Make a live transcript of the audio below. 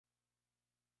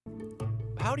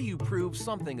How do you prove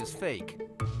something is fake?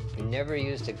 He never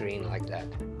used a green like that.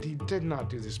 He did not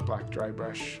do this black dry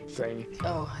brush thing.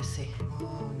 Oh, I see.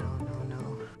 Oh, no, no,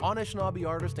 no. Anishinaabe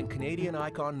artist and Canadian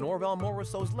icon Norval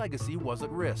Morrisseau's legacy was at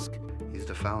risk. He's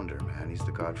the founder, man. He's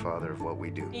the godfather of what we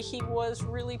do. He was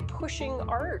really pushing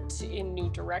art in new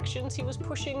directions. He was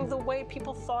pushing the way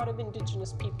people thought of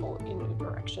Indigenous people in new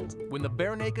directions. When the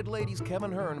Bare Naked Ladies'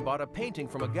 Kevin Hearn bought a painting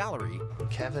from a gallery,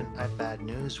 Kevin, I have bad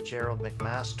news. Gerald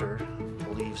McMaster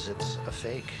believes it's a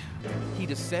fake. he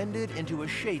descended into a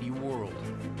shady world.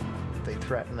 They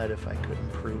threatened that if I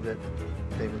couldn't prove it,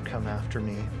 they would come after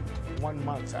me. 1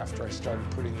 month after I started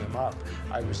putting them up,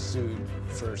 I was sued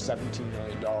for $17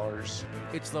 million.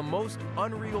 It's the most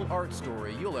unreal art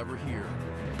story you'll ever hear.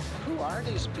 Who are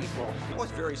these people? Well,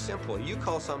 it's very simple. You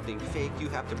call something fake, you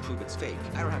have to prove it's fake.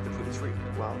 I don't have to prove it's real.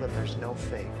 Well, then there's no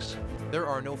fakes. There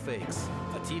are no fakes.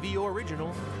 A TVO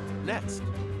original, next.